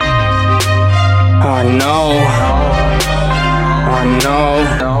I know,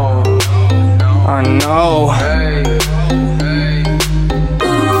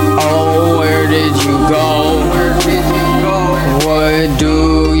 oh, where did you go? What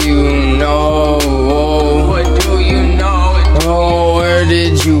do you know? Oh, where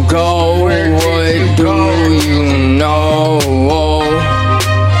did you go? What do you know?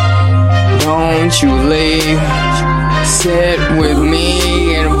 Don't you leave, sit with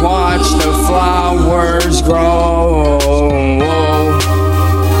me and watch the flowers grow.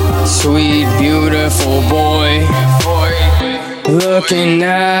 Sweet, beautiful boy, looking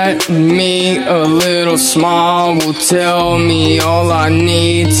at me, a little smile will tell me all I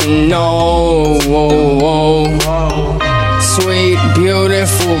need to know. Sweet,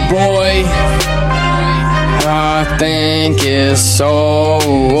 beautiful boy, I think it's so.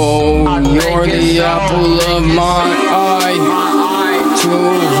 You're the apple of my eye. To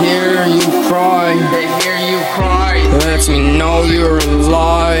hear you cry lets me know you're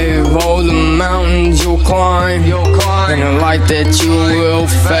alive. Oh, the mountains you'll climb, and the light that you will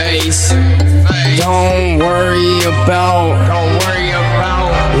face. Don't worry about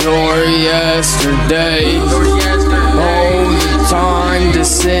your yesterday. Oh, the time to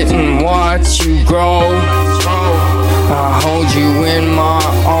sit and watch you grow. I hold you in my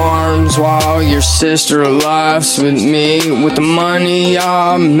arms while your sister laughs with me. With the money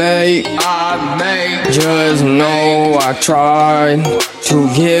I make, just know I tried to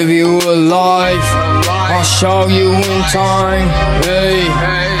give you a life. I'll show you in time, hey,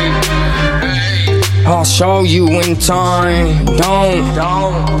 I'll show you in time. Don't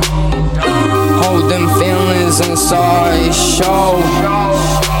hold them feelings inside, show.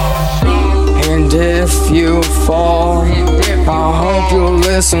 And if you fall, I hope you'll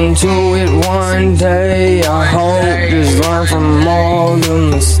listen to it one day. I hope just learn from all the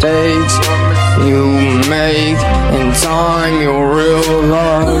mistakes you make. In time you'll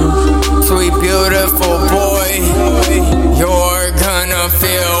realize. Sweet, beautiful boy, you're gonna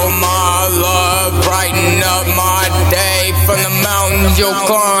feel my love, brighten up my day. From the mountains you'll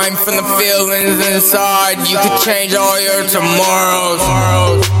climb, from the feelings inside, you could change all your tomorrows.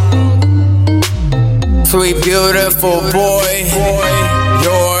 Sweet, beautiful boy,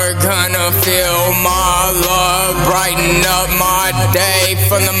 you're gonna feel my love, brighten up my day.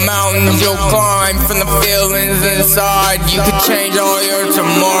 From the mountains you'll climb, from the feelings inside, you could change all your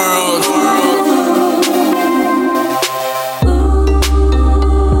tomorrows.